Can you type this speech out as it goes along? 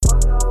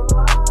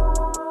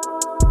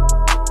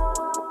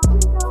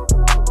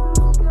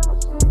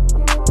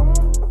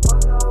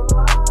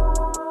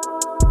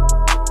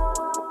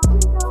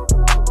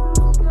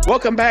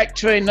Welcome back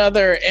to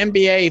another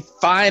NBA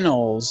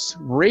Finals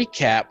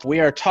recap. We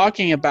are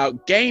talking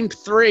about Game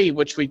 3,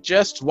 which we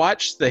just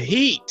watched the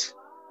Heat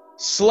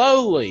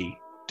slowly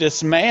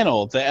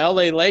dismantle the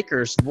LA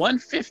Lakers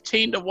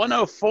 115 to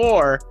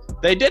 104.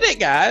 They did it,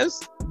 guys.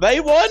 They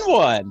won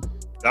one.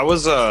 That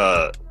was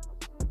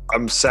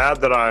I'm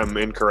sad that I'm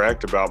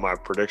incorrect about my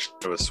prediction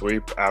of a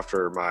sweep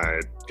after my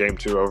Game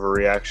 2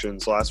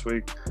 overreactions last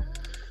week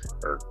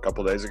or a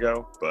couple days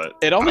ago. But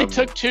it only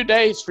took 2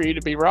 days for you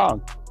to be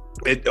wrong.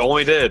 It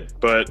only did,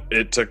 but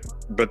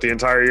the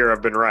entire year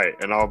I've been right,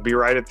 and I'll be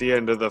right at the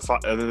end of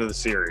the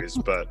series.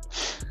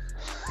 But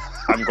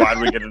I'm glad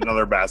we get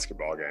another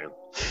basketball game.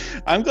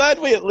 I'm glad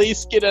we at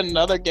least get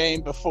another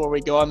game before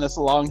we go on this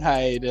long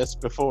hiatus,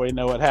 before we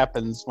know what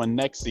happens when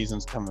next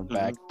season's coming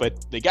back.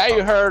 But the guy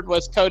you heard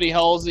was Cody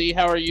Halsey.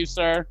 How are you,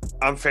 sir?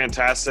 I'm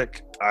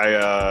fantastic.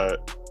 I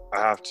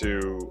have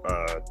to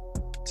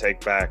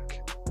take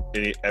back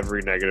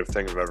every negative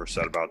thing I've ever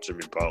said about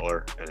Jimmy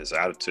Butler and his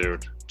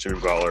attitude. Jimmy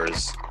Butler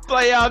is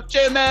playoff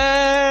Jimmy.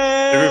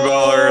 Jimmy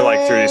Butler,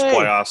 like through these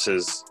playoffs,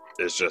 is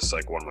just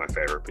like one of my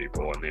favorite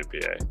people in the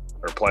NBA.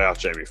 Or playoff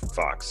Jamie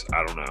Foxx.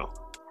 I don't know.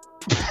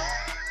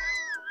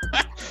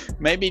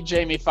 Maybe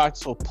Jamie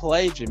Foxx will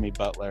play Jimmy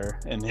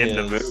Butler in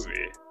the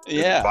movie.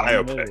 Yeah,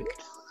 biopic.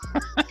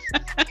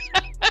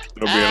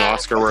 It'll be an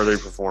Oscar-worthy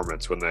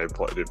performance when they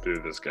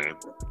do this game.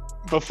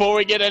 Before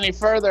we get any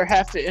further,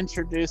 have to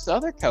introduce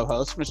other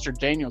co-host, Mr.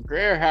 Daniel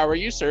Greer. How are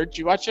you, sir? Did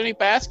you watch any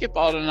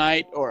basketball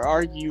tonight, or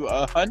are you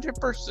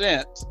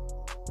 100%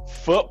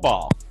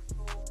 football?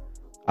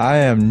 I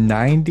am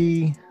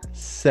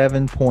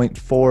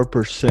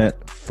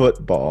 97.4%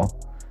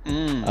 football,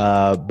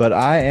 but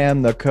I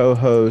am the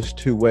co-host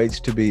who waits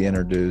to be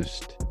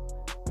introduced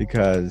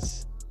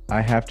because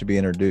I have to be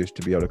introduced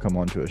to be able to come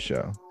onto a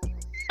show,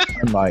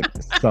 unlike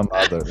some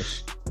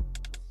others.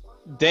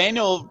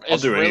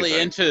 Daniel's really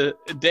into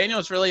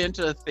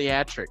the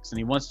theatrics, and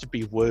he wants to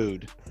be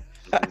wooed.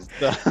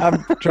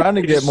 I'm trying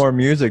to get more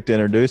music to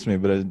introduce me,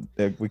 but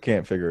we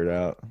can't figure it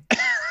out.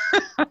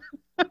 A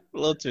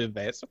little too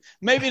advanced.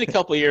 Maybe in a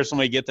couple of years when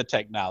we get the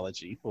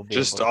technology, we'll be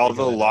just all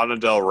the Lana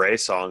Del Rey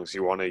songs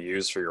you want to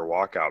use for your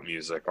walkout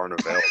music aren't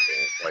available.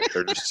 Like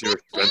they're just too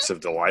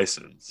expensive to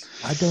license.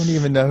 I don't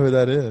even know who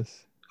that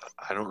is.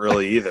 I don't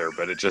really either,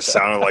 but it just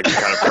sounded like the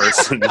kind of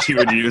person you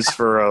would use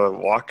for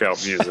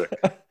walkout music.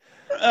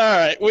 All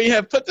right, we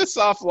have put this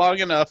off long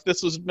enough.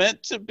 This was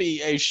meant to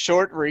be a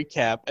short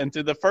recap, and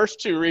through the first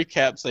two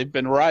recaps, they've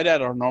been right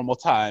at our normal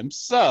time.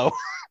 So,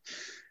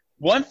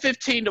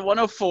 115 to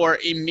 104,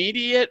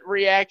 immediate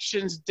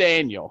reactions,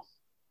 Daniel.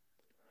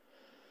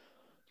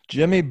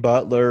 Jimmy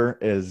Butler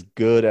is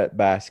good at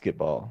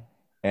basketball,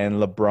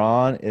 and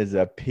LeBron is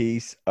a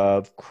piece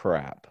of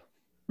crap.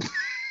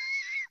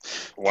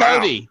 Wow.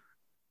 Cody.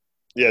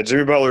 Yeah,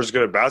 Jimmy Butler's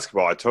good at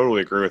basketball. I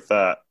totally agree with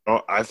that.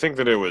 I think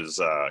that it was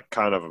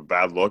kind of a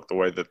bad look the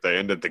way that they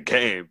ended the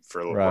game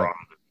for LeBron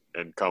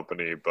and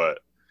company. But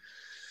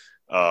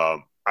I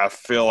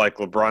feel like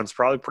LeBron's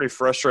probably pretty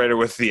frustrated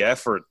with the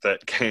effort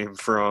that came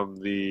from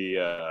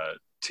the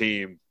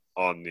team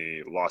on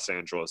the Los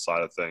Angeles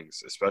side of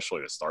things,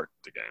 especially to start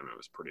the game. It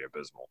was pretty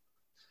abysmal.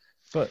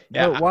 But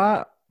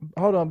why –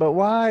 hold on. But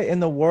why in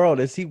the world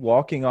is he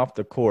walking off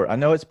the court? I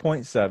know it's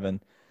 0.7.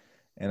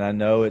 And I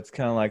know it's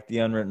kind of like the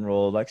unwritten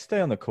rule, like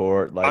stay on the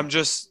court. Like I'm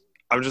just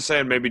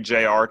saying maybe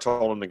JR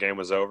told him the game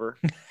was over.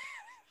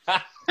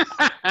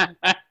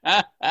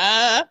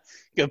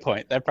 Good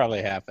point. That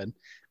probably happened.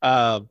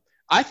 I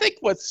think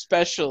what's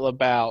special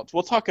about –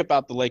 we'll talk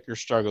about the Lakers'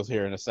 struggles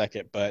here in a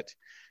second, but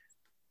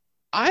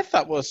I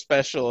thought what was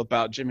special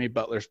about Jimmy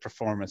Butler's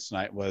performance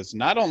tonight was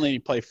not only he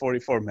played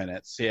 44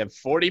 minutes, he had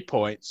 40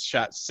 points,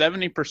 shot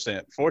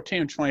 70%,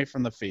 14 of 20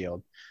 from the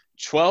field,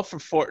 12 for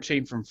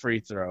 14 from free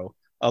throw,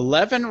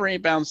 11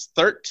 rebounds,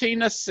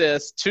 13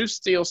 assists, 2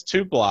 steals,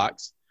 2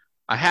 blocks.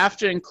 I have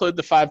to include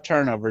the 5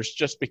 turnovers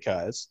just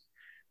because.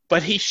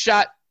 But he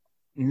shot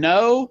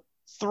no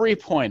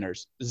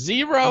three-pointers,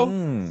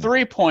 0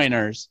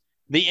 three-pointers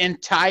the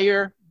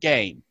entire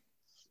game.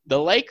 The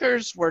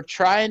Lakers were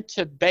trying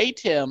to bait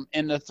him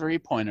in the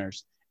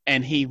three-pointers,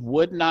 and he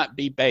would not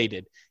be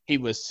baited. He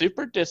was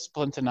super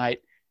disciplined tonight.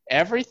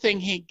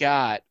 Everything he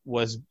got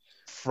was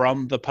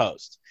from the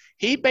post.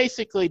 He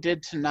basically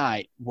did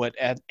tonight what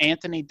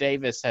Anthony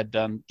Davis had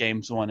done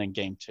games 1 and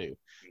game 2.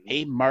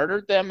 He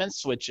murdered them in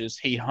switches.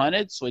 He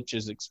hunted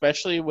switches,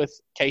 especially with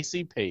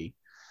KCP.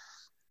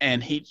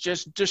 And he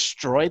just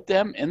destroyed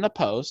them in the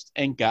post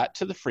and got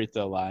to the free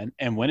throw line.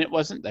 And when it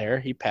wasn't there,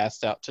 he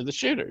passed out to the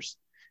shooters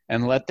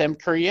and let them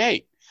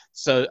create.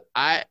 So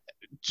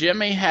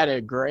Jimmy had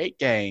a great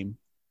game.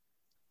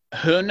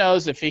 Who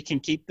knows if he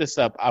can keep this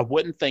up? I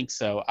wouldn't think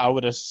so. I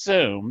would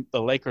assume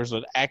the Lakers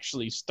would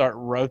actually start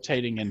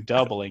rotating and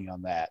doubling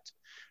on that.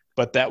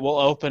 But that will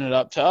open it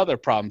up to other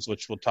problems,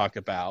 which we'll talk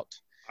about.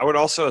 I would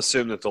also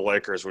assume that the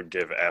Lakers would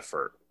give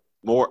effort.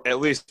 At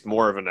least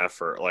more of an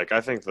effort. Like, I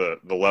think the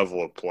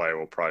level of play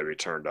will probably be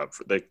turned up.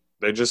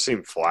 They just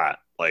seem flat.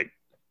 Like,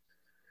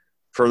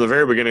 from the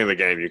very beginning of the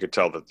game, you could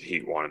tell that the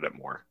Heat wanted it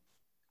more.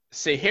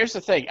 See, here's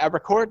the thing. I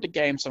recorded the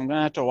game, so I'm going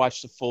to have to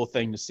watch the full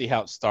thing to see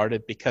how it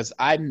started because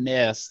I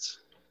missed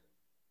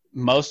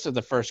most of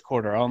the first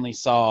quarter.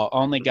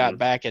 Only got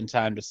back in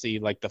time to see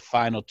like the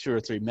final 2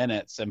 or 3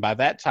 minutes, and by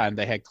that time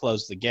they had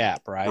closed the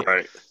gap, right?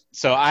 Right.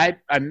 So I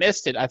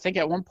missed it. I think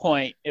at one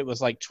point it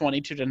was like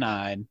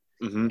 22-9,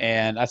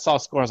 and I saw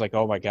scores like,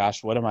 oh my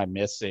gosh, what am I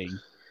missing?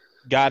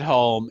 Got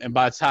home, and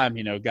by the time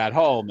got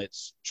home,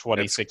 it's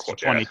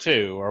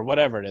 26-22 or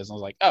whatever it is. And I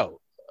was like,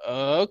 oh,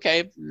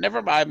 okay,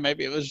 never mind.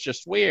 Maybe it was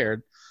just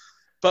weird.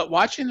 But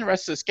watching the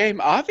rest of this game,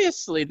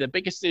 obviously the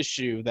biggest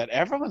issue that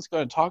everyone's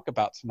going to talk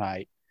about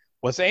tonight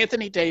was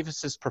Anthony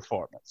Davis's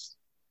performance.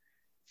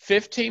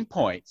 15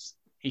 points.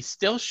 He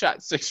still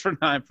shot 6 for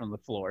 9 from the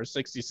floor,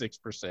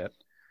 66%.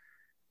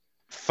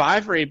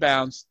 5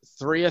 rebounds,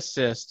 3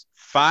 assists,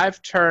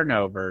 5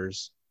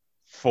 turnovers,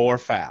 4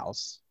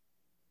 fouls.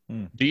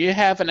 Do you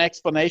have an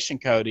explanation,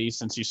 Cody,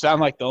 since you sound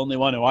like the only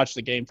one who watched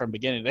the game from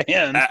beginning to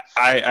end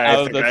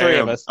out of the three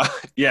of us?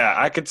 Yeah,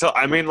 I could tell.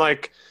 I mean,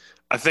 like,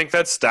 I think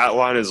that stat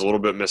line is a little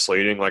bit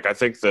misleading. Like, I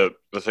think the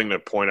thing to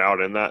point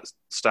out in that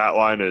stat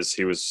line is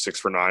he was 6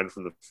 for 9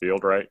 from the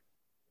field, right?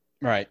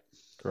 Right.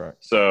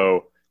 Correct.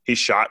 So he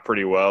shot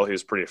pretty well. He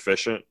was pretty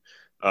efficient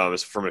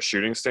from a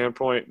shooting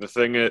standpoint.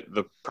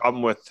 The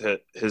problem with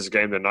his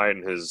game tonight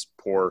and his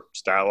poor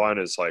stat line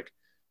is, like,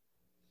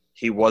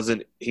 he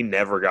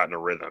never got in a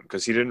rhythm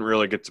because he didn't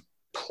really get to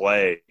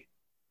play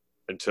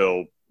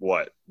until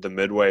the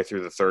midway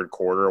through the third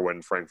quarter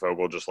when Frank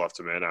Vogel just left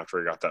him in after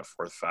he got that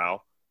 4th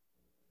foul.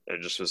 And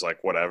it just was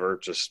like, whatever,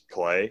 just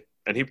play.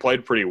 And he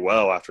played pretty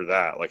well after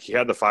that. Like, he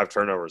had the 5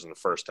 turnovers in the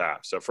first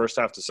half. So first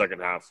half to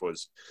second half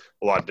was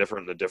a lot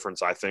different. The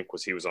difference, I think,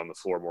 was he was on the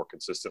floor more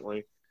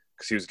consistently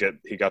because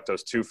he got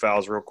those 2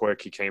 fouls real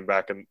quick. He came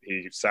back and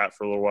he sat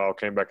for a little while,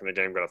 came back in the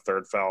game, got a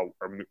 3rd foul,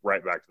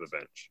 right back to the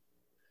bench.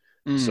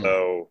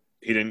 So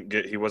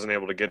he wasn't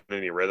able to get in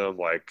any rhythm.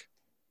 Like,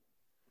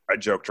 I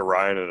joked to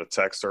Ryan in a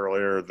text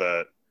earlier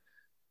that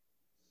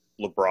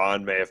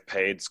LeBron may have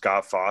paid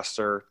Scott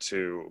Foster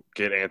to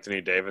get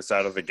Anthony Davis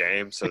out of the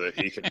game so that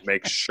he could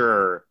make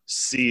sure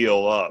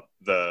seal up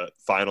the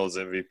Finals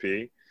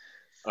MVP.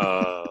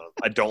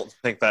 I don't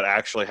think that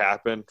actually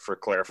happened, for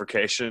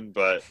clarification,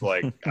 but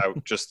like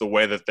just the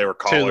way that they were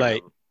calling Too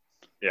late.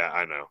 Yeah,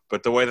 I know,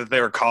 but the way that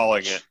they were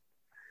calling it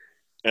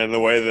and the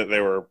way that they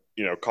were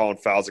calling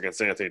fouls against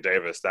Anthony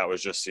Davis, that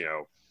was just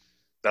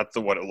that's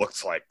what it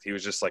looked like. He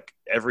was just like,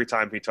 every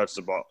time he touched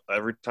the ball,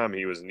 every time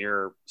he was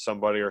near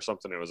somebody or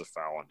something, it was a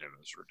foul on him. It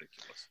was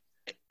ridiculous.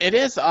 It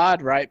is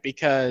odd, right?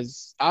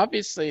 Because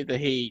obviously the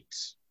Heat,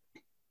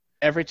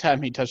 every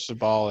time he touched the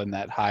ball in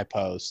that high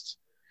post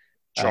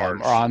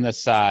or on the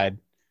side,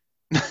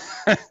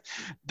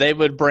 they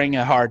would bring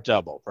a hard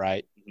double,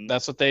 right? Mm-hmm.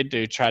 That's what they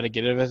do, try to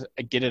get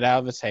it out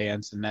of his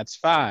hands, and that's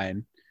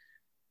fine.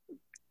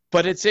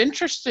 But it's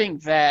interesting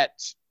that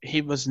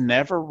he was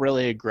never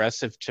really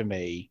aggressive to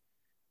me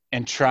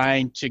and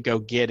trying to go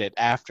get it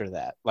after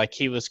that. Like,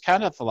 he was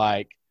kind of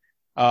like,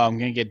 oh, I'm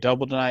going to get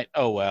double tonight.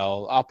 Oh,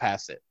 well, I'll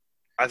pass it.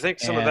 I think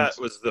some of that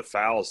was the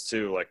fouls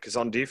too. Like, because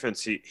on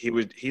defense,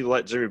 he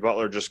let Jimmy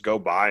Butler just go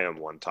by him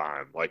one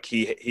time. Like,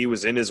 he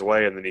was in his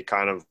way, and then he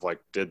kind of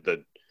like did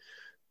the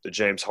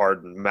James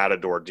Harden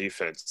Matador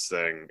defense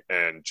thing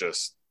and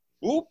just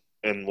whoop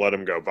and let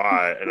him go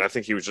by. And I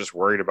think he was just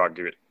worried about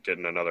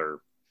getting another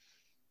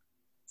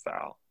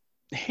foul.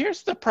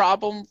 Here's the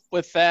problem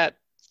with that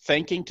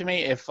thinking to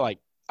me. If like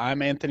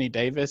I'm Anthony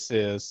Davis,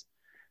 is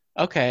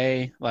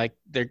okay, like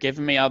they're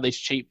giving me all these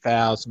cheap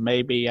fouls.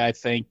 Maybe I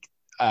think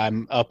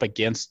I'm up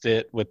against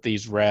it with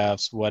these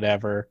refs,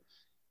 whatever.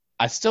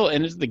 I still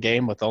ended the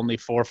game with only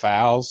 4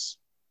 fouls.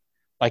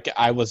 Like,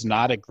 I was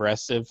not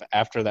aggressive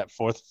after that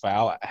 4th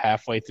foul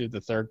halfway through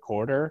the third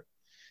quarter.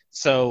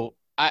 So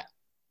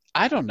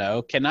I don't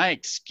know. Can I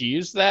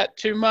excuse that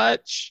too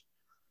much?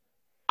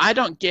 I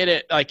don't get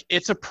it. Like,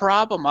 it's a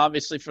problem,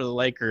 obviously, for the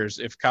Lakers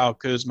if Kyle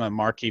Kuzma and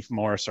Markieff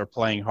Morris are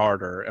playing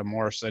harder and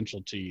more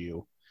essential to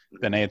you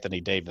than Anthony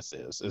Davis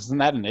is. Isn't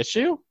that an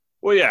issue?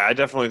 Well, yeah, I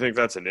definitely think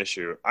that's an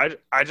issue.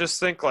 I just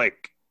think,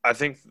 like, I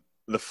think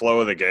the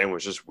flow of the game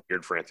was just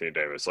weird for Anthony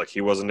Davis. Like,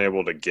 he wasn't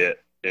able to get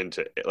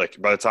into –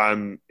 like, by the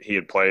time he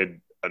had played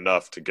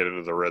enough to get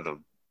into the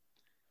rhythm.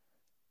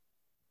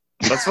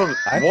 That's what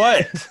 –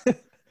 what?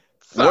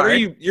 What are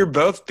you – you're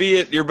both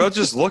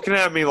just looking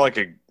at me like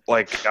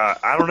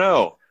I don't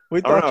know. We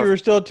thought you were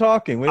still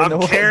talking.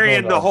 I'm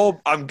carrying the whole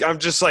 – I'm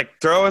just,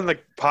 like, throwing the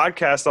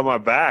podcast on my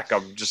back.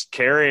 I'm just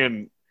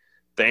carrying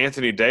the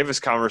Anthony Davis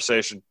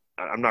conversation.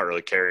 I'm not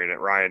really carrying it.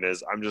 Ryan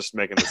is. I'm just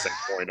making the same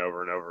point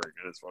over and over again.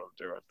 That's what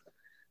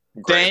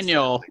I'm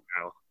doing.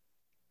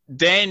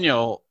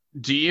 Daniel,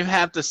 do you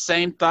have the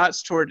same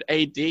thoughts toward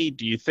AD?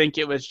 Do you think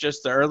it was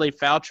just the early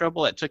foul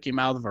trouble that took him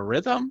out of a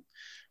rhythm?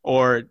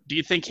 Or do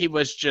you think he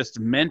was just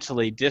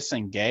mentally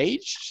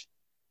disengaged?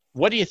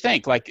 What do you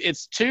think? Like,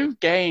 it's 2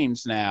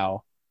 games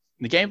now,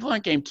 the game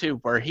 1, game 2,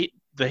 where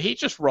the Heat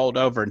just rolled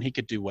over and he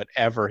could do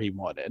whatever he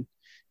wanted.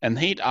 And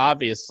the Heat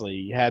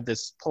obviously had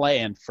this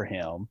plan for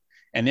him,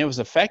 and it was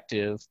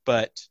effective.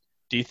 But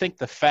do you think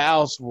the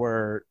fouls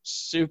were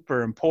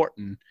super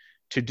important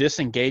to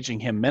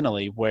disengaging him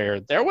mentally, where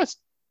there was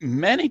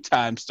many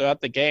times throughout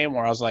the game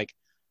where I was like,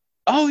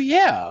 oh,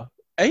 yeah,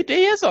 AD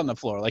is on the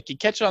floor. Like, you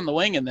catch it on the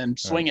wing and then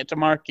swing it to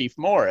Markieff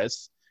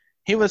Morris.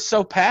 He was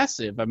so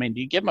passive. I mean,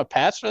 do you give him a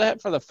pass for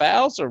that for the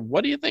fouls, or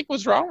what do you think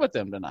was wrong with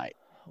him tonight?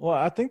 Well,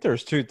 I think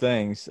there's two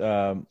things.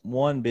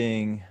 One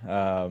being,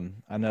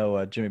 I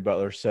know Jimmy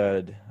Butler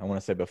said, I want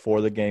to say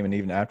before the game and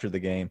even after the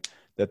game,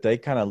 that they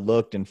kind of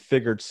looked and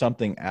figured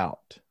something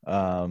out,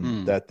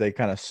 that they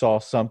kind of saw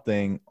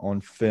something on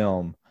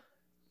film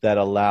that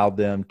allowed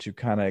them to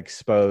kind of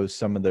expose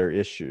some of their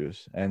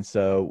issues. And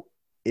so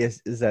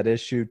is that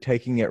issue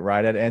taking it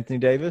right at Anthony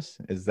Davis?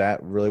 Is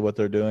that really what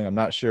they're doing? I'm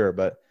not sure,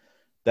 but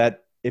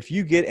that if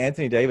you get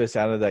Anthony Davis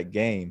out of that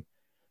game,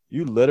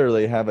 you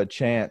literally have a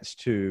chance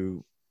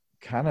to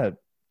kind of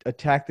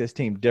attack this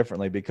team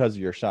differently because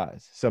of your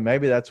size. So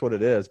maybe that's what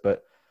it is.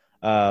 But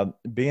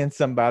being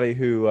somebody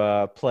who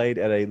played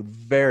at a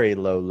very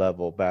low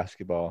level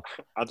basketball.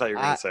 I thought you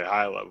were going to say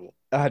high level.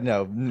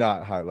 No,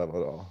 not high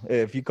level at all.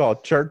 If you call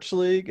church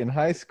league in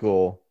high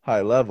school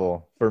high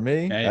level, for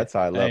me, that's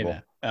high level.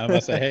 I'm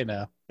going to say, hey,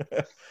 now.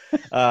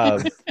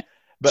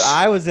 But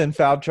I was in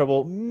foul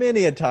trouble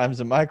many a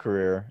times in my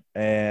career,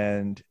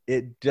 and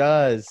it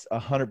does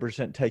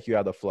 100% take you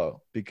out of the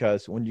flow,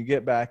 because when you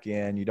get back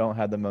in, you don't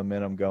have the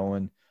momentum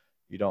going,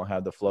 you don't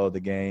have the flow of the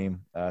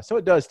game. So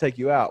it does take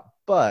you out,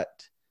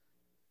 but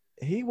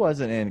he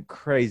wasn't in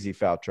crazy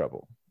foul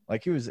trouble.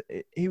 Like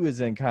he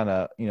was in kind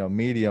of,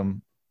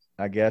 medium,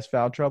 I guess,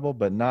 foul trouble,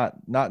 but not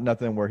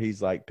nothing where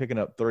he's like picking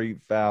up 3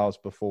 fouls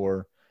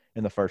before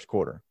in the first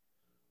quarter,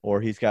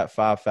 or he's got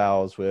 5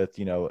 fouls with,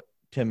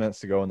 10 minutes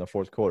to go in the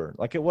fourth quarter.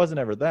 Like, it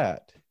wasn't ever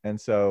that. And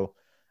so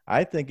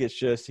I think it's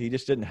just he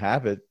just didn't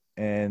have it,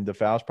 and the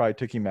fouls probably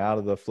took him out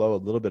of the flow a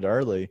little bit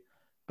early.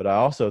 But I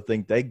also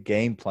think they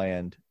game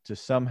planned to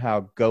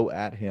somehow go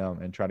at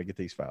him and try to get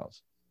these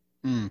fouls.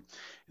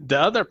 The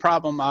other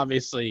problem,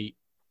 obviously,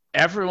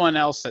 everyone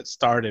else that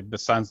started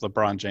besides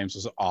LeBron James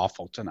was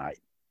awful tonight.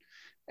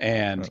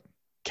 And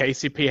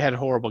KCP had a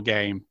horrible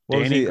game. What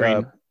Danny was he,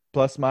 Green.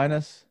 Plus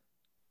minus?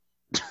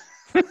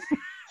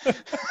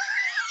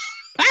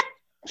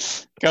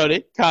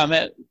 Cody,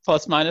 comment,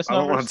 plus minus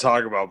numbers? I don't want to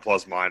talk about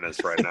plus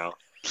minus right now.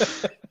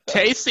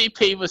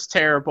 KCP was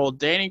terrible.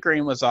 Danny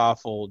Green was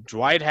awful.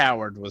 Dwight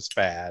Howard was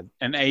bad.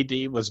 And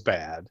AD was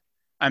bad.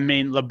 I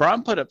mean,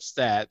 LeBron put up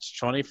stats,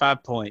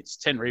 25 points,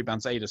 10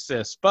 rebounds, 8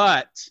 assists.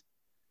 But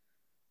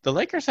the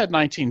Lakers had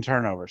 19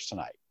 turnovers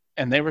tonight.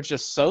 And they were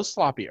just so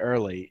sloppy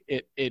early.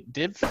 It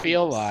did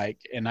feel like,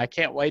 and I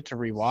can't wait to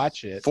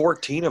rewatch it.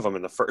 14 of them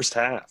in the first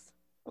half.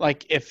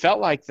 Like, it felt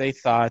like they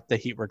thought the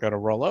Heat were going to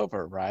roll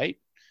over, right?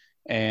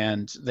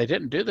 And they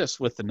didn't do this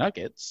with the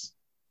Nuggets.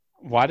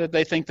 Why did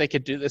they think they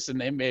could do this in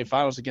the NBA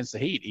Finals against the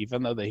Heat,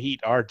 even though the Heat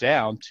are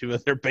down 2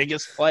 of their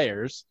biggest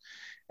players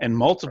and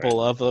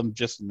multiple of them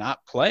just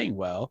not playing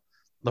well?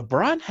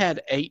 LeBron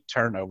had 8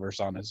 turnovers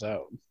on his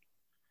own.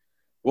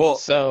 Well,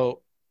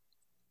 so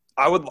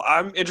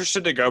I'm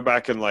interested to go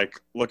back and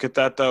look at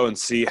that though and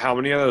see how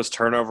many of those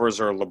turnovers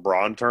are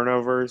LeBron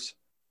turnovers,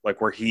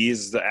 like where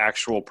he's the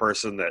actual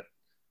person that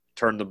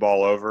turned the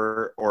ball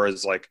over, or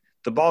is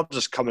the ball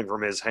just coming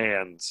from his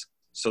hands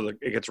so that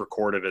it gets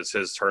recorded as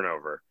his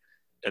turnover.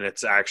 And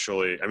it's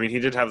actually, I mean, he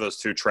did have those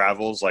 2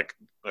 travels,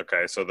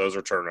 okay, so those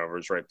are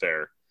turnovers right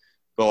there.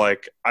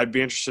 But I'd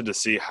be interested to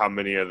see how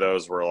many of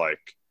those were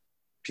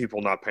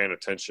people not paying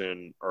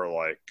attention,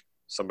 or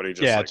somebody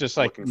just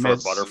looking for a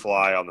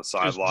butterfly on the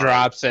sideline.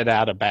 Drops it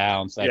out of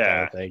bounds, that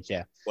kind of thing,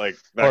 yeah. That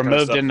or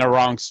moved in the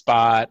wrong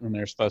spot when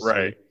they're supposed to.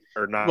 Right,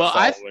 or not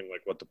following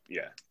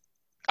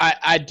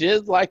I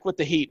did like with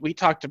the Heat. We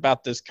talked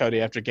about this,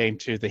 Cody, after game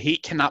 2. The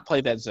Heat cannot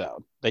play that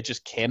zone. They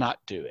just cannot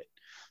do it.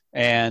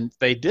 And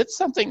they did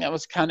something that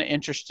was kind of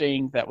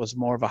interesting, that was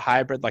more of a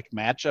hybrid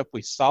matchup.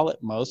 We saw it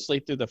mostly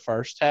through the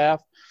first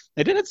half.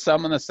 They did it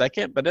some in the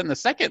second, but in the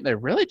second, they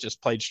really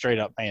just played straight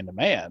up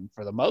man-to-man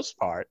for the most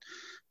part.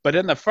 But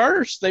in the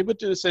first, they would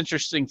do this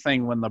interesting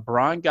thing when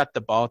LeBron got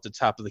the ball at the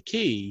top of the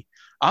key.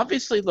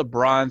 Obviously,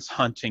 LeBron's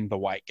hunting the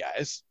white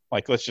guys.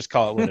 Let's just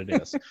call it what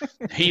it is.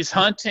 He's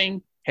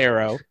hunting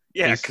Harrow.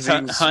 Yeah, because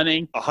he's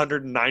hunting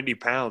 190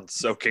 pounds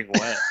soaking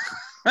wet.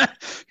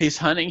 He's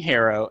hunting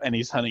Harrow, and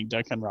he's hunting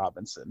Duncan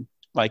Robinson.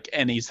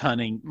 And he's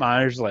hunting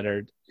Myers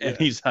Leonard, and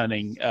he's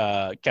hunting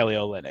Kelly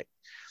Olynyk.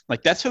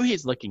 That's who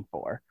he's looking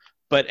for.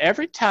 But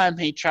every time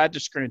he tried to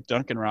screen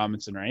Duncan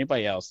Robinson or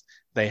anybody else,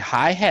 they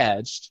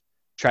high-hedged,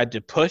 tried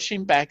to push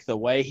him back the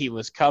way he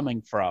was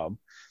coming from.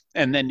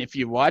 And then if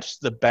you watch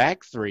the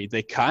back 3,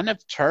 they kind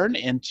of turn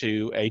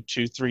into a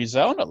 2-3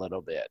 zone a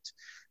little bit.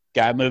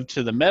 Guy moved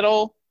to the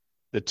middle,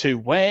 the 2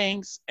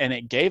 wings, and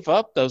it gave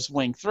up those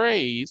wing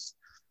 3s.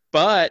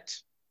 But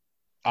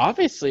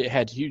obviously it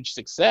had huge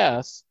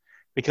success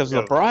because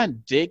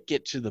LeBron did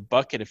get to the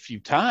bucket a few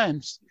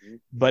times,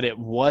 but it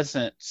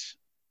wasn't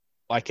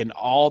an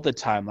all the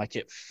time like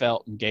it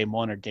felt in game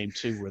 1 or game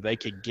 2 where they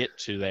could get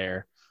to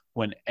there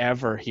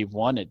whenever he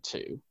wanted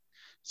to.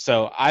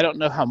 So I don't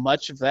know how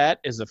much of that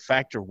is a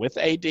factor with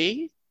AD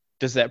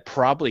Does that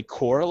probably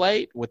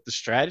correlate with the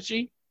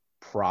strategy?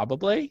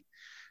 Probably.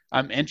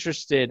 I'm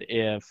interested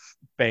if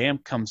Bam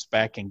comes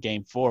back in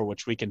game 4,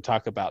 which we can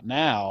talk about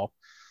now.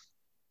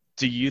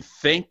 Do you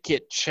think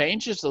it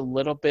changes a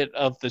little bit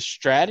of the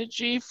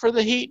strategy for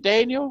the Heat,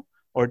 Daniel?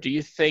 Or do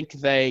you think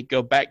they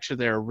go back to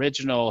their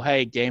original,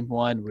 hey, game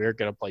 1, we're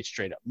going to play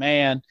straight up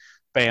man.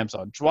 Bam's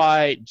on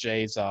Dwight,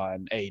 Jay's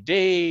on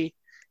AD,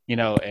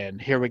 and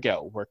here we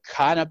go. We're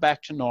kind of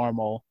back to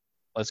normal.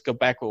 Let's go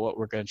back with what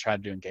we're going to try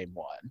to do in game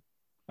 1.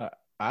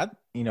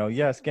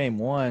 Yes, game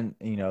 1,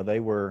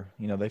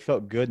 they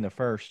felt good in the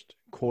first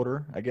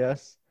quarter, I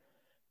guess.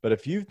 But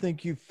if you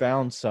think you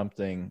found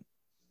something,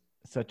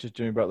 such as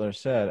Jimmy Butler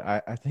said,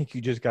 I think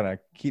you just got to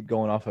keep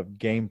going off of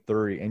game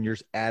 3, and you're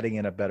just adding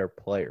in a better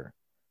player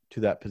to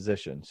that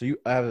position. So you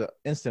have an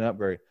instant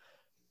upgrade.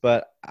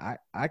 But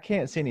I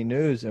can't see any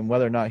news in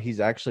whether or not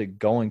he's actually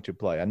going to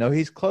play. I know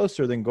he's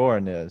closer than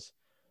Goran is,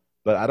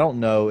 but I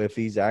don't know if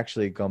he's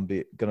actually going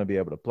to be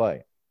able to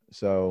play.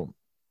 So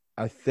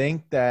I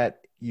think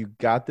that you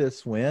got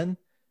this win.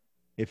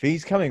 If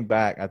he's coming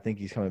back, I think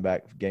he's coming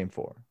back for game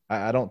 4.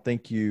 I don't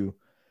think you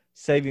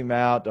save him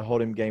out to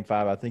hold him game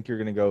 5. I think you're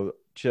going to go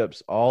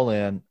chips all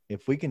in.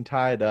 If we can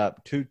tie it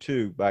up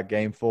 2-2 by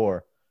game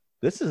 4,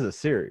 this is a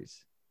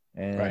series.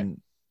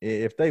 And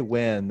if they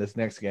win this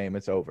next game,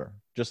 it's over,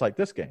 just like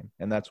this game.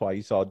 And that's why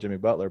you saw Jimmy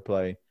Butler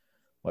play,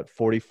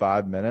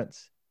 45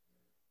 minutes.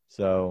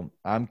 So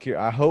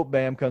I hope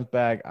Bam comes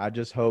back. I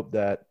just hope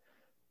that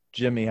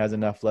Jimmy has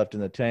enough left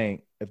in the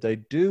tank if they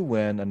do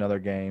win another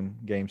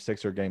game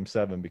 6 or game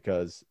 7,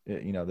 because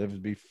it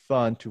would be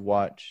fun to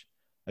watch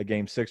a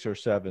game 6 or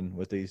 7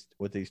 with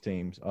these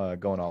teams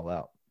going all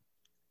out.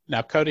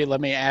 Now, Cody,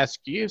 let me ask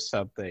you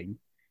something.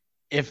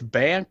 If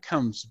Bam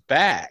comes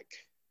back,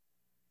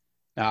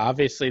 now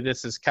obviously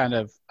this is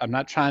I'm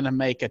not trying to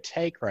make a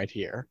take right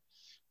here,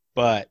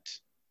 but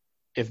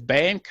if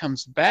Bam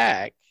comes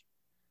back,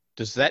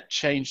 does that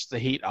change the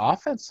Heat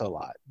offense a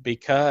lot?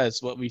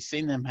 Because what we've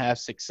seen them have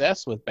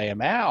success with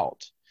Bam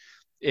out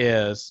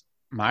is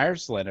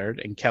Myers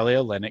Leonard and Kelly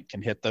Olynyk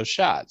can hit those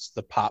shots,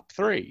 the pop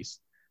threes.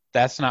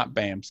 That's not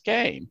Bam's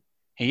game.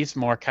 He's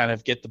more kind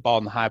of get the ball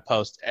in the high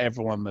post,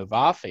 everyone move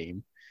off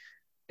him.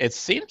 It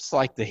seems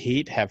like the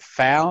Heat have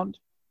found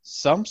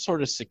some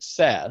sort of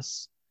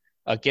success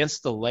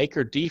against the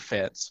Laker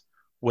defense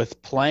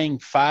with playing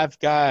 5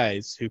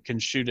 guys who can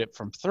shoot it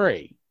from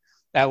 3,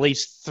 at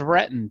least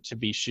threaten to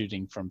be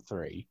shooting from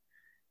 3.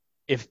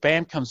 If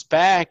Bam comes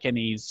back and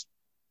he's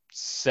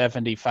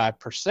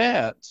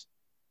 75%,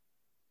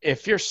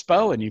 if you're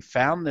Spo and you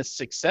found this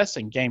success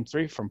in game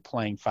 3 from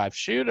playing 5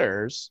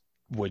 shooters,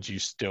 would you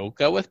still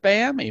go with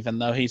Bam even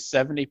though he's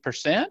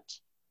 70%?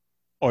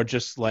 Or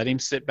just let him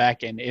sit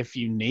back, and if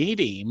you need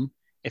him,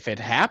 if it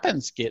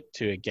happens, get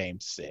to a game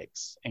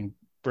 6 and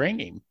bring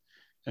him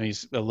and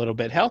he's a little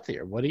bit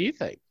healthier? What do you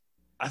think?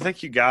 I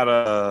think you got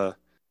to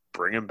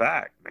bring him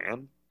back,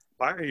 man.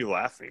 Why are you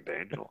laughing,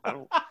 Daniel? I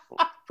don't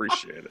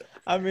appreciate it.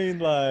 I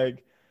mean, I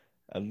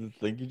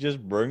think you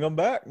just bring them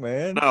back,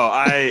 man. No,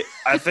 I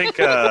think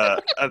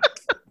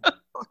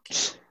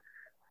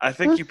I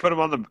think you put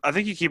him on I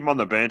think you keep him on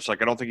the bench. I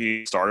don't think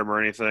you start him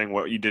or anything.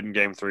 What you did in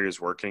game 3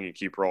 is working. You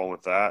keep rolling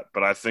with that.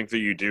 But I think that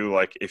you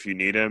do, if you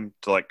need him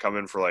to come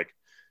in for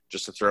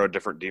just to throw a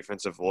different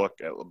defensive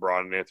look at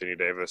LeBron and Anthony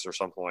Davis or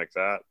something like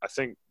that, I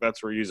think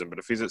that's where you use him. But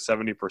if he's at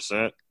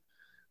 70%,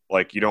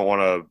 you don't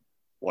want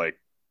to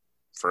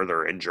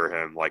further injure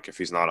him. If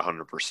he's not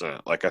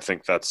 100%, I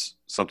think that's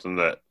something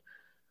that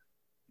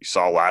you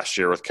saw last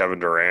year with Kevin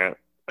Durant,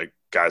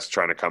 guys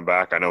trying to come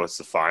back. I know it's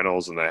the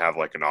finals and they have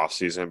an off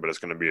season, but it's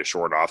going to be a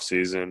short off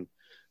season.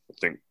 I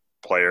think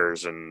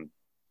players and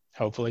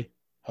hopefully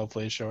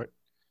it's short.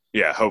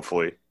 Yeah,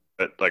 hopefully.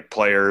 But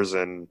players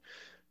and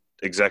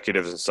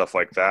executives and stuff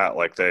like that,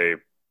 they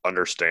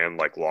understand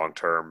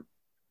long-term,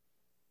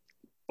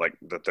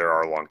 that there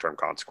are long-term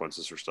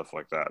consequences for stuff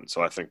like that. And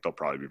so I think they'll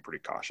probably be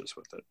pretty cautious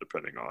with it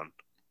depending on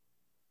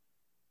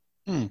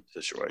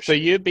situation. So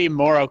you'd be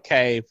more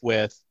okay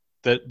with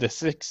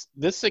this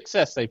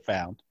success they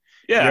found.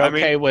 Yeah, you're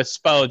okay with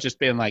Spo just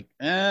being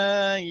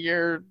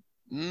you're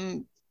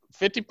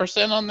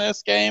 50% on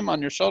this game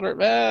on your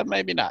shoulder?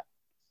 Maybe not.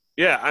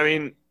 Yeah,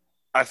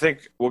 I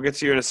think we'll get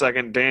to you in a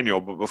second, Daniel.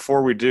 But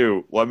before we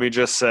do, let me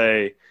just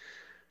say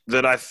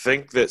that I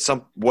think that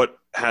what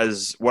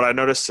I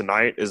noticed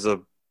tonight is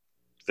the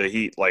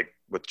Heat,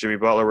 with Jimmy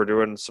Butler, we're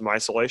doing some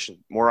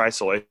more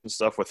isolation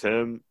stuff with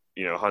him,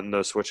 hunting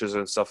those switches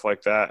and stuff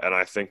like that. And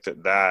I think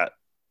that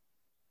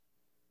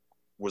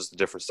was the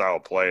different style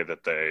of play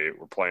that they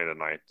were playing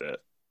tonight that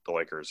the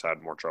Lakers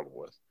had more trouble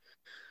with.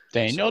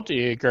 Daniel, do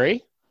you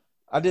agree?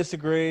 I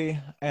disagree,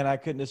 and I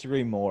couldn't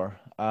disagree more.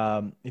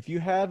 If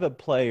you have a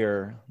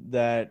player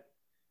that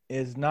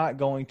is not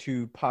going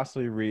to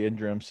possibly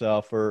re-injure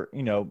himself or,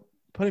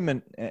 put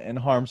him in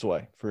harm's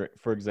way,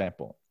 for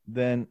example,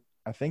 then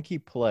I think he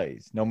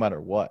plays no matter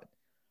what.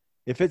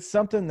 If it's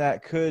something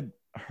that could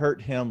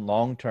hurt him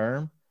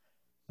long-term,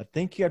 I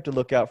think you have to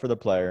look out for the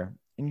player,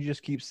 and you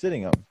just keep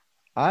sitting him.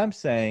 I'm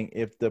saying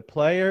if the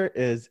player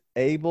is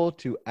able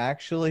to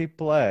actually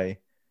play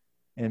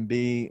and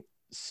be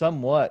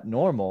somewhat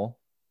normal,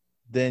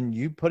 then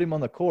you put him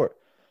on the court.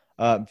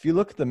 If you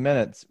look at the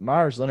minutes,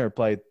 Myers Leonard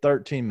played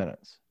 13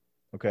 minutes.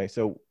 Okay,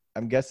 so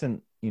I'm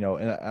guessing,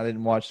 and I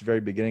didn't watch the very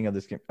beginning of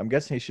this game. I'm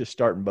guessing he's just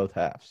starting both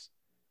halves,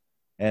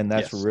 and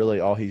that's really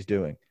all he's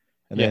doing.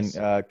 And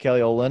then Kelly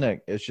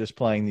Olynyk is just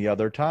playing the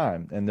other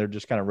time, and they're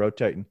just kind of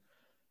rotating.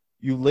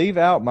 You leave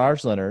out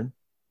Myers Leonard,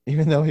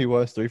 even though he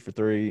was 3 for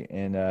 3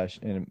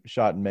 and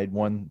shot and made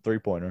 1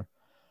 3-pointer.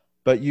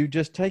 But you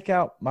just take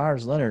out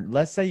Myers Leonard.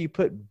 Let's say you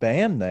put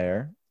Bam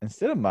there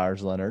instead of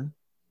Myers Leonard,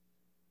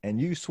 and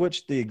you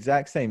switch the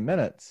exact same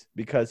minutes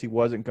because he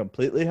wasn't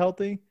completely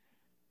healthy,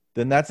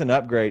 then that's an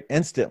upgrade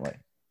instantly,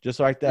 just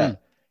like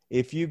that.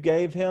 If you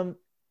gave him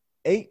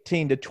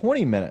 18 to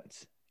 20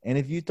 minutes, and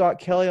if you thought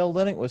Kelly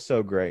Olynyk was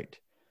so great,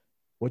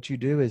 what you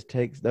do is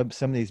take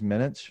some of these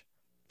minutes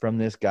from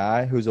this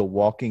guy who's a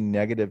walking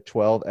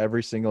 -12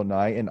 every single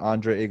night, and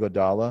Andre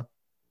Iguodala.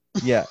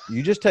 Yeah,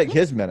 you just take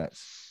his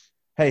minutes.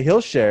 Hey,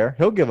 he'll share.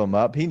 He'll give them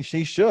up. He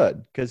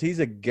should, because he's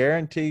a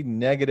guaranteed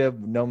negative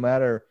no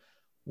matter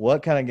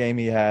what kind of game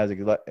he has,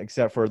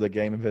 except for the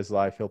game of his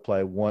life. He'll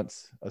play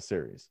once a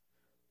series.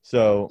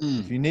 So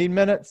if you need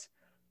minutes,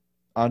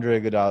 Andre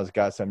Iguodala's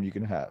got something you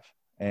can have.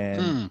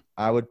 And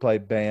I would play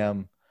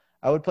Bam.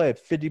 I would play a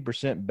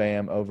 50%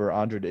 Bam over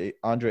Andre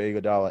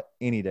Iguodala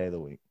any day of the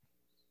week.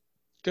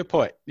 Good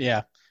point.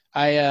 Yeah.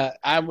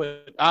 I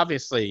would,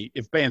 obviously,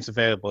 if Bam's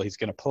available, he's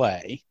going to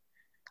play.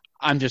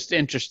 I'm just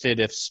interested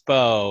if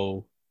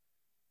Spo,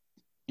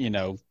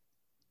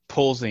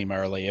 pulls him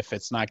early if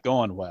it's not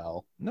going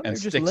well and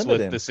sticks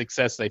with the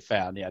success they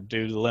found. Yeah,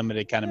 do the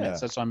limited kind of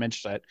minutes. That's what I'm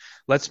interested in.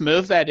 Let's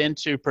move that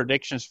into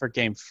predictions for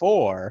Game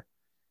 4.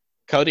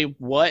 Cody,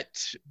 what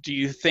do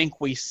you think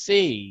we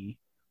see?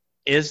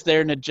 Is there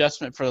an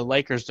adjustment for the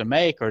Lakers to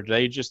make, or are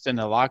they just in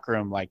the locker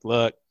room like,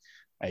 look,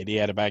 AD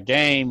had a bad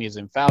game, he's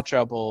in foul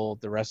trouble,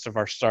 the rest of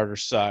our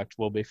starters sucked,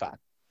 we'll be fine?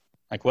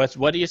 Like,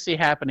 what do you see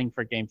happening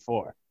for Game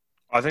 4?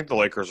 I think the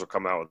Lakers will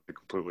come out with a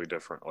completely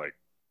different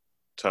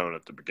tone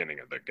at the beginning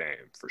of the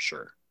game for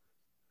sure.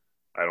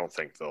 I don't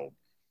think they'll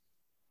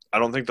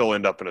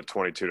end up in a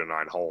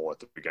 22-9 hole at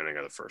the beginning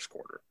of the first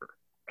quarter.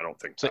 I don't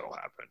think that'll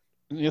happen.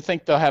 You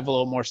think they'll have a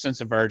little more sense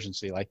of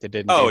urgency like they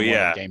did in Game 1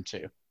 and Game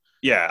 2?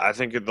 Yeah, I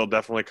think they'll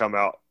definitely come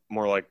out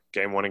more like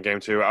Game 1 and Game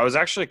 2. I was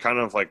actually kind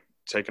of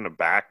taken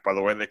aback by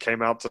the way they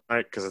came out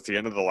tonight, because at the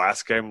end of the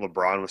last game,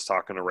 LeBron was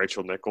talking to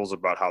Rachel Nichols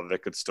about how they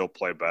could still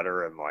play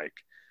better, and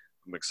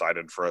I'm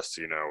excited for us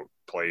to,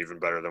 play even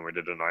better than we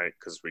did tonight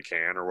because we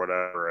can or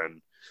whatever.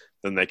 And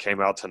then they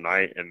came out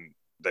tonight and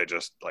they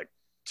just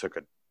took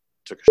a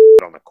shit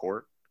on the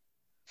court,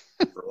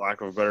 for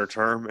lack of a better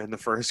term, in the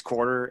first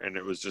quarter. And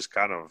it was just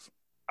kind of,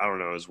 I don't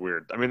know, it was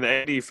weird. I mean, the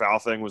AD foul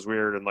thing was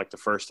weird in the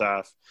first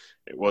half.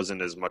 It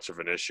wasn't as much of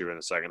an issue in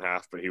the second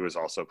half, but he was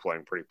also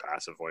playing pretty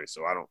passively.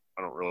 So I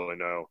don't really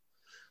know.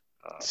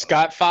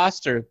 Scott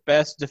Foster,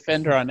 best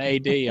defender on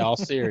AD all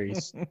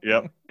series.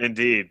 Yep,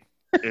 indeed.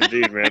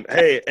 Indeed, man.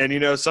 Hey, and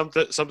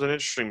something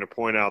interesting to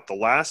point out, the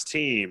last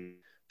team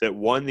that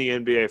won the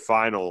NBA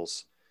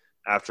Finals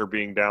after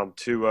being down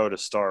 2-0 to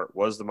start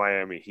was the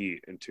Miami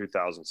Heat in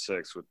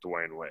 2006 with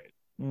Dwayne Wade.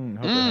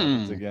 Hope it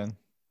happens again.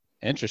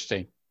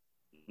 Interesting.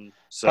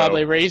 So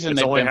probably reason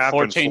they've been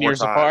 14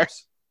 years apart.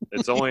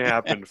 It's only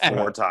happened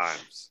 4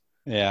 times.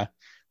 Yeah.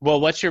 Well,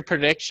 what's your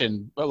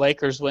prediction? The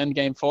Lakers win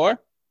Game 4?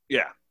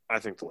 Yeah, I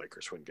think the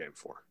Lakers win Game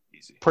 4.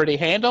 Easy. Pretty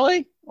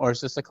handily? Or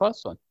is this a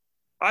close one?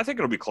 I think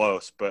it'll be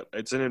close, but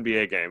it's an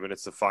NBA game and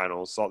it's the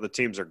finals. So the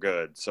teams are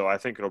good. So I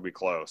think it'll be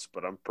close,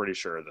 but I'm pretty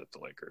sure that the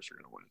Lakers are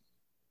going to win.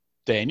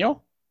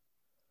 Daniel?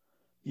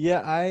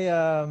 Yeah,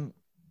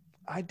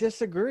 I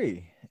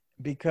disagree,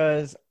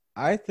 because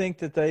I think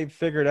that they've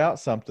figured out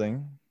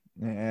something,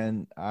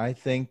 and I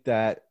think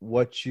that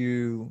what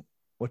you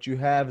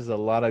have is a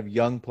lot of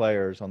young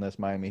players on this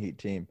Miami Heat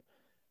team.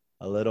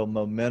 A little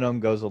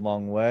momentum goes a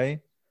long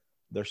way.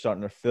 They're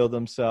starting to feel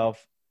themselves,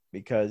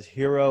 because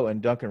Hero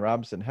and Duncan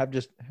Robinson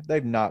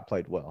they've not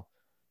played well.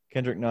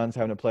 Kendrick Nunn's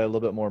having to play a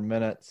little bit more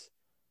minutes.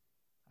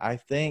 I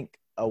think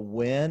a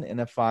win in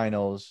the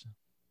finals,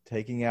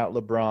 taking out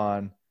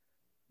LeBron,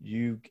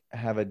 you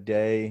have a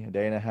day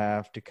and a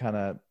half to kind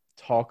of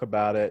talk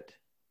about it,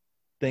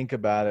 think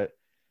about it,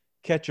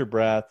 catch your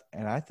breath,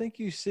 and I think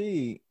you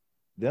see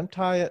them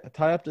tie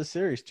up the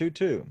series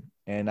 2-2.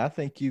 And I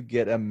think you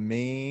get a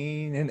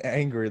mean and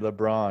angry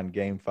LeBron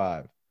Game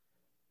 5.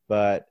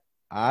 But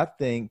I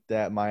think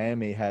that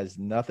Miami has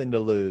nothing to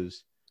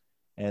lose,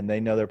 and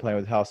they know they're playing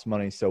with house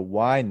money, so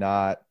why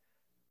not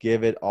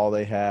give it all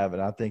they have?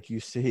 And I think you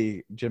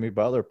see Jimmy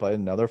Butler play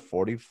another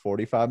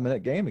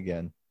 45-minute game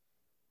again.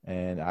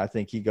 And I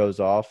think he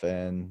goes off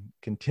and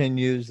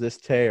continues this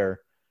tear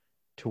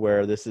to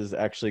where this is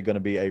actually going to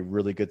be a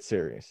really good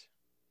series.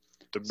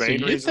 The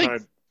main reason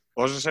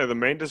I was just saying, the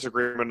main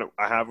disagreement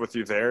I have with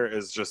you there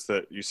is just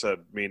that you said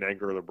mean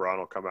angry LeBron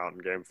will come out in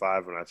Game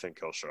 5, and I think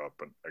he'll show up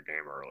a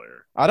game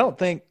earlier. I don't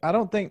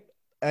think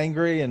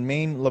angry and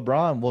mean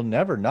LeBron will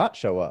never not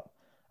show up.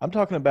 I'm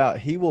talking about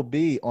he will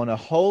be on a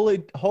whole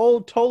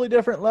totally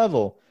different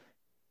level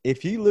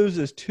if he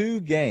loses 2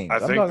 games. I'm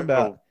talking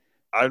about.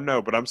 I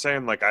know, but I'm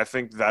saying like I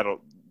think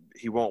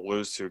he won't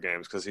lose 2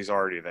 games because he's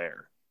already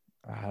there.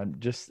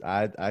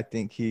 I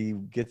think he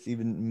gets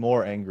even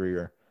more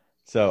angrier.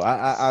 So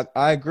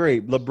I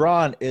agree.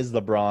 LeBron is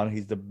LeBron.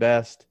 He's the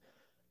best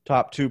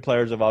top 2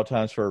 players of all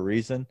times for a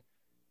reason.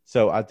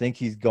 So I think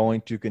he's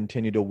going to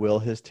continue to will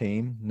his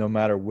team no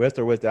matter with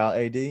or without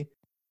AD.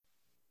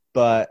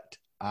 But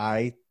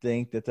I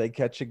think that they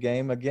catch a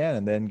game again,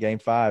 and then game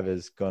 5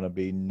 is going to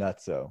be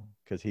nutso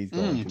because he's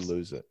going to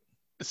lose it.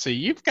 So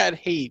you've got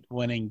Heat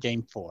winning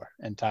game 4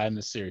 and tying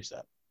the series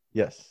up.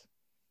 Yes.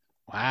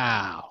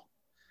 Wow.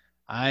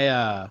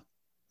 After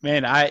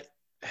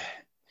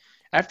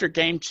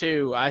game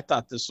 2, I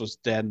thought this was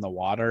dead in the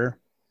water.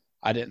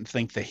 I didn't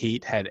think the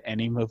Heat had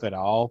any move at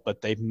all,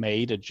 but they've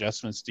made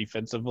adjustments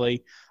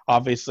defensively.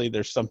 Obviously,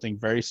 there's something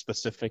very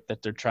specific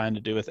that they're trying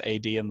to do with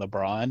AD and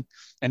LeBron.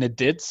 And it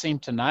did seem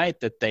tonight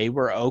that they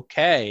were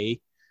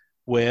okay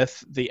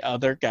with the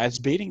other guys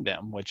beating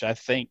them, which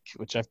I've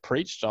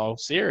preached all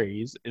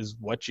series, is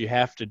what you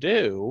have to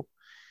do.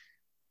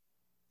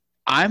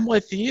 I'm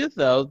with you,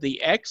 though.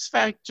 The X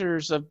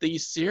factors of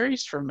these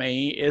series for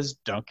me is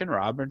Duncan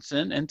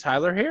Robinson and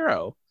Tyler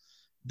Hero.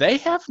 They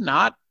have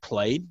not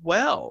played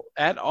well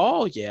at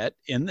all yet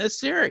in this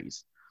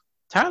series.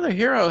 Tyler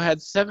Hero had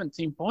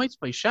 17 points,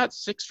 but he shot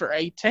 6 for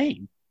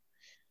 18.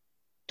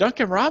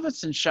 Duncan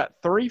Robinson shot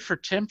 3 for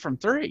 10 from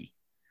 3.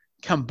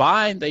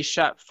 Combined, they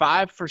shot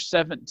 5 for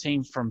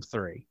 17 from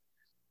 3.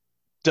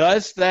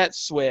 Does that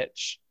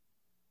switch?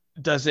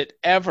 Does it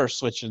ever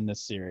switch in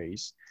this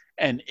series?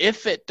 And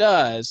if it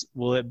does,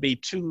 will it be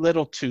too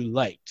little too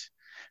late?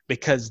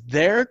 Because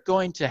they're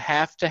going to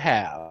have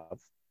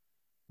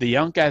the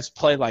young guys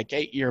play like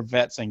 8-year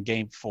vets in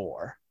game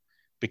 4.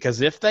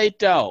 Because if they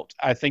don't,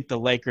 I think the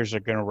Lakers are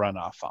going to run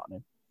off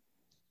on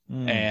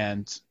him.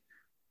 And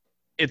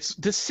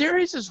this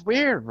series is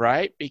weird,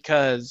 right?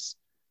 Because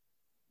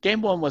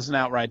game 1 was an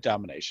outright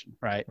domination,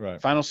 right?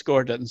 Final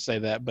score doesn't say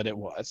that, but it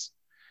was.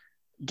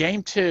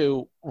 Game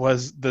 2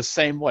 was the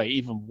same way,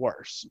 even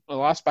worse. We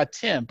lost by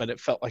 10, but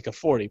it felt like a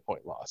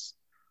 40-point loss.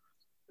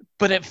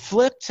 But it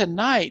flipped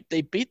tonight.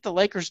 They beat the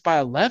Lakers by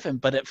 11,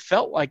 but it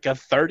felt like a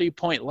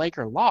 30-point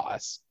Laker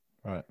loss.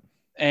 Right.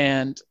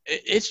 And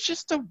it's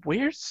just a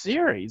weird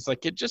series.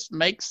 Like, it just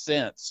makes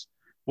sense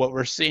what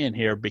we're seeing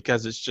here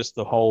because it's just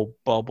the whole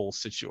bubble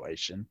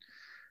situation.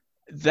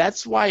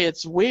 That's why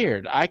it's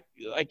weird.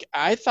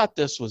 I thought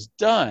this was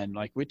done.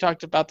 Like we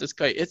talked about this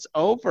guy. It's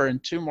over in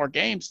 2 more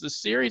games. The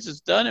series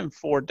is done in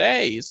 4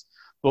 days.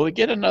 Well, we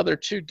get another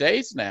 2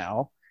 days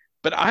now.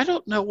 But I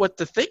don't know what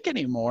to think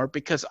anymore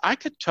because I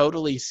could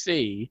totally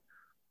see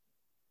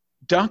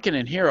Duncan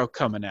and Hero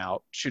coming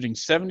out, shooting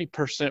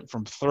 70%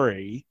 from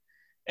 3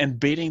 and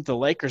beating the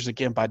Lakers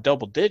again by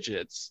double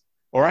digits.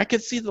 Or I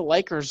could see the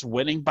Lakers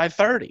winning by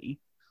 30.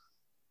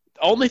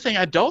 The only thing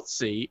I don't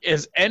see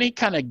is any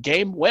kind of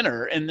game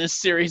winner in this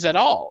series at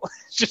all.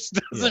 It just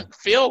doesn't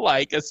feel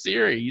like a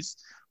series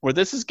where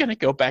this is going to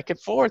go back and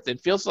forth.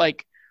 It feels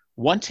like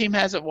one team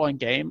has it one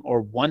game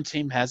or one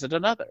team has it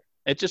another.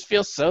 It just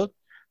feels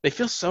they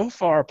feel so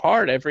far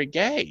apart every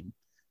game.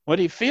 What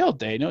do you feel,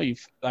 Daniel?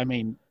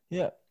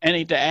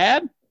 Any to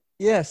add?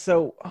 Yeah,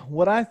 so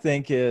what I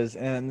think is,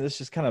 and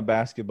this is kind of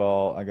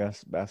basketball, I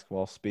guess,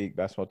 basketball speak,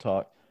 basketball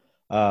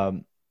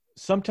talk.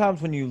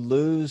 Sometimes when you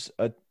lose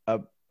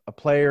a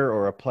player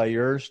or a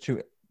players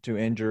to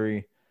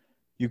injury,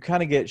 you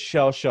kind of get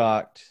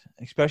shell-shocked,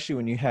 especially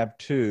when you have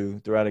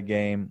 2 throughout a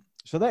game.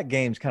 So that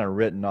game's kind of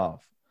written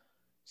off.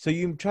 So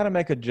you try to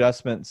make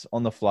adjustments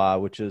on the fly,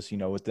 which is, you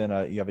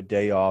have a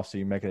day off, so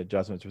you're making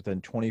adjustments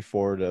within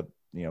 24 to,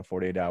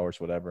 48 hours,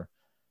 whatever.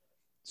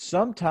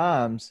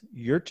 Sometimes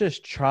you're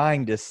just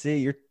trying to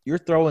see, you're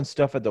throwing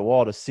stuff at the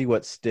wall to see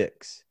what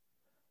sticks.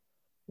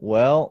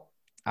 Well,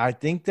 I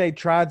think they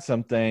tried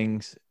some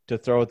things to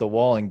throw at the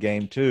wall in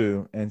game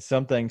 2, and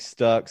some things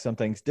stuck, some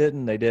things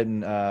didn't. They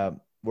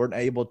weren't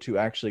able to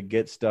actually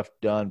get stuff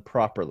done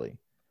properly.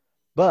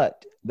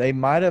 But they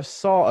might have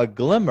saw a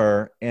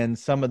glimmer in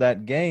some of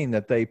that game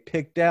that they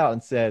picked out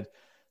and said,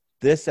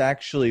 this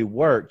actually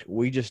worked.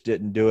 We just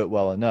didn't do it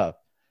well enough.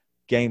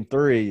 Game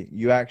 3,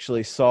 you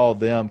actually saw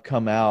them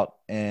come out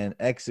and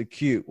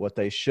execute what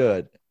they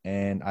should.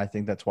 And I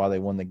think that's why they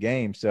won the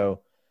game.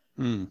 So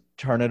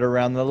turn it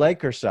around the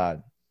Lakers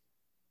side.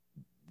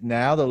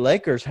 Now the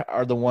Lakers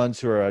are the ones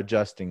who are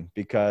adjusting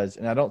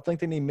and I don't think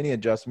they need many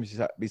adjustments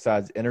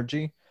besides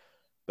energy.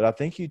 But I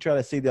think you try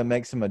to see them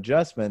make some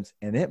adjustments,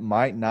 and it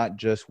might not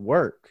just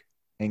work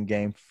in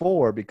game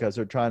 4 because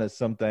they're trying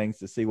some things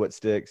to see what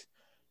sticks.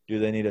 Do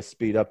they need to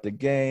speed up the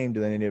game? Do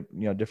they need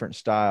a different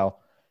style?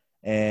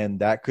 And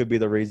that could be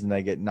the reason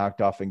they get knocked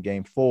off in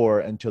game 4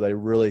 until they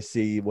really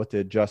see what the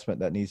adjustment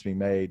that needs to be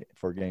made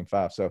for game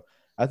 5. So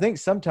I think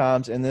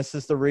sometimes, and this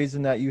is the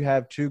reason that you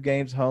have 2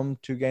 games home,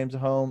 2 games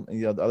at home,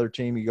 and the other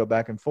team, you go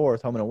back and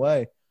forth, home and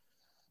away.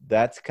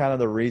 That's kind of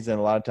the reason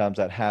a lot of times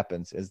that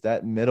happens is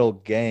that middle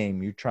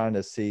game, you're trying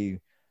to see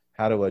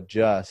how to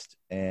adjust.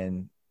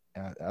 And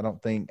I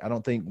don't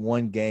think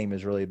one game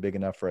is really big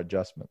enough for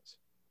adjustments.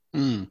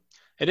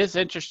 It is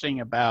interesting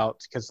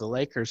because the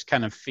Lakers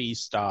kind of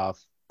feast off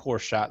poor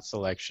shot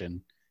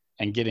selection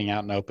and getting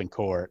out in open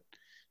court,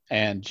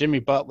 and Jimmy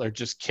Butler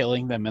just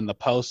killing them in the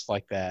post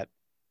like that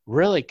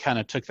really kind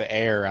of took the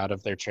air out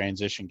of their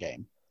transition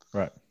game.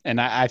 Right. And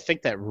I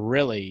think that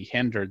really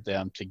hindered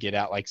them to get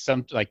out. Like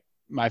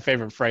my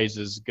favorite phrase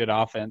is good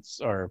offense,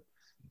 or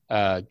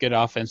good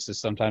offense is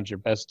sometimes your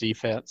best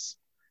defense.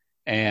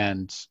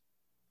 And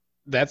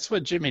that's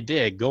what Jimmy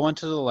did. Go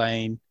into the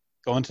lane,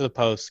 go into the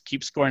post,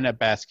 keep scoring that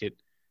basket,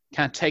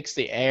 kind of takes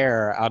the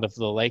air out of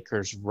the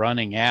Lakers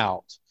running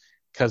out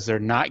because they're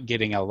not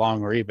getting a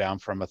long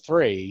rebound from a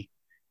three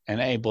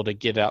and able to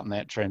get out in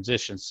that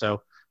transition.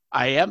 So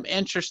I am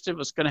interested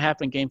what's going to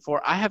happen in Game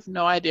 4. I have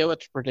no idea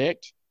what to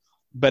predict,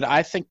 but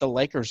I think the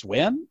Lakers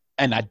win,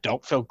 and I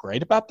don't feel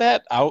great about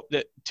that.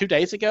 2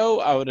 days ago,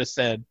 I would have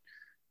said,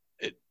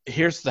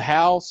 here's the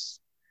house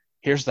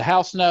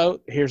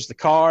note, here's the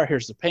car,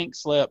 here's the pink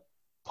slip,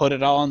 put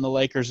it all on the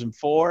Lakers in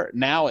 4.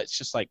 Now it's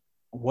just like,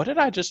 what did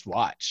I just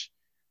watch?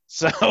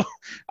 So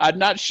I'm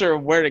not sure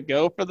where to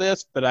go for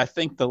this, but I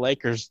think the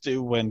Lakers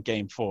do win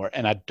Game 4,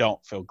 and I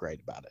don't feel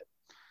great about it.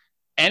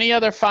 Any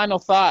other final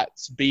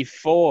thoughts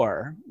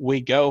before we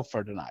go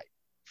for tonight,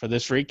 for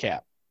this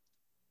recap?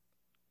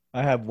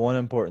 I have one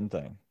important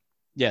thing.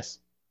 Yes.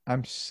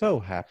 I'm so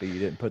happy you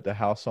didn't put the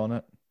house on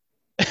it.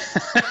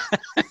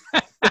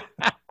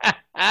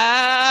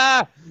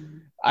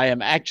 I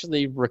am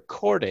actually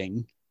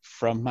recording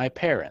from my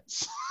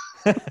parents.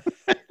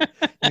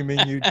 You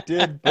mean you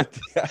did put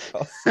the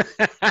house?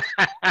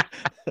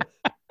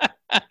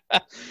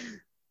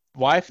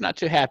 Wife not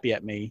too happy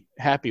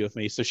with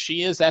me. So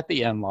she is at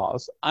the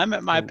in-laws. I'm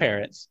at my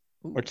parents.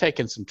 We're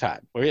taking some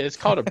time. It's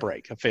called a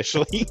break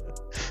officially.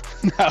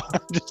 No,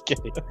 I'm just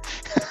kidding.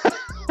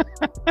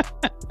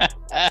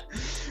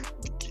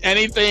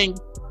 Anything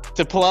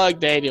to plug,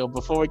 Daniel,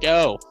 before we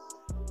go?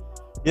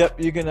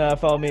 Yep, you can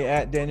follow me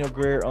at Daniel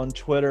Greer on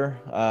Twitter.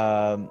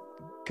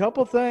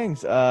 Couple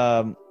things.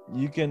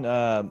 You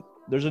can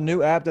there's a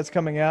new app that's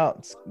coming out.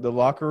 It's The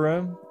Locker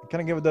Room. Kind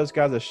of give those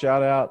guys a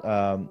shout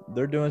out.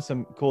 They're doing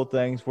some cool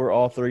things. We're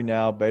all 3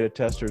 now beta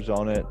testers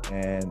on it,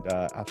 and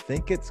I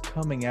think it's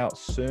coming out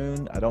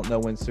soon. I don't know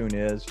when soon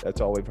is.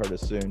 That's all we've heard is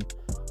soon,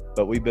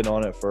 but we've been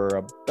on it for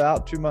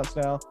about 2 months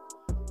now.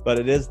 But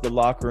it is The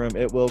Locker Room.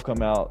 It will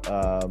come out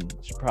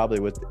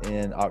probably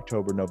within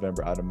October,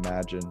 November, I'd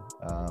imagine.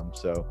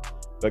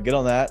 But get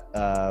on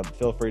that.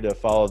 Feel free to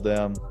follow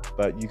them.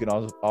 But you can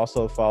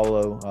also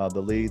follow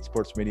The Lead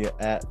Sports Media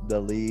at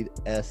The Lead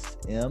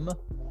SM.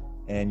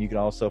 And you can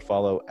also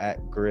follow at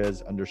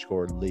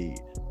Grizz_lead.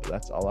 So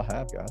that's all I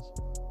have,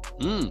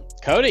 guys.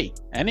 Cody,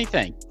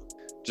 anything?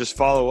 Just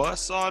follow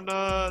us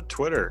on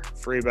Twitter.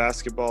 Free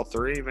Basketball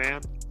 3,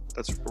 man.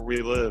 That's where we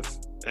live.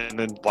 And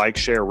then like,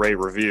 share, rate,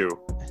 review.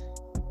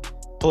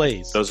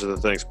 Please. Those are the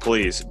things.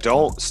 Please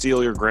don't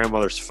steal your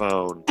grandmother's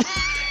phone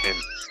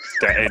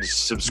and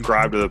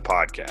subscribe to the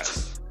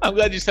podcast. I'm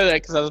glad you said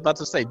that because I was about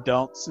to say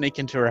don't sneak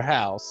into her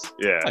house.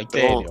 Yeah. Like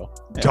Daniel.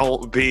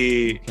 Don't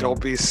be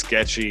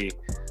sketchy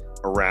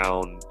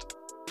around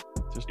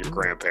your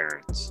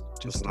grandparents.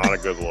 Just not a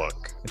good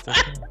look.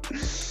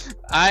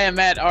 I am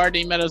at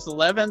RD Meadows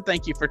 11.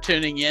 Thank you for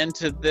tuning in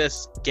to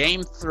this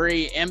Game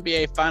 3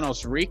 NBA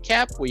Finals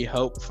recap. We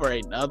hope for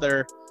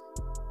another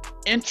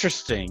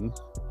interesting,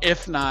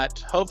 if not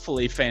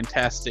hopefully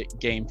fantastic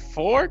Game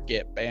 4.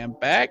 Get Bam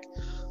back.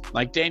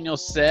 Like Daniel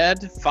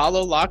said,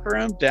 follow Locker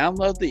Room,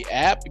 download the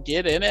app,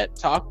 get in it,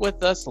 talk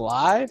with us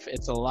live.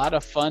 It's a lot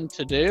of fun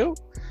to do.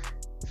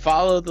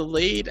 Follow The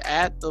Lead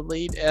at The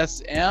Lead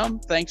SM.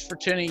 Thanks for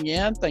tuning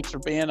in. Thanks for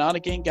being on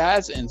again,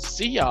 guys, and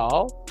see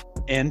y'all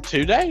in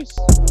 2 days.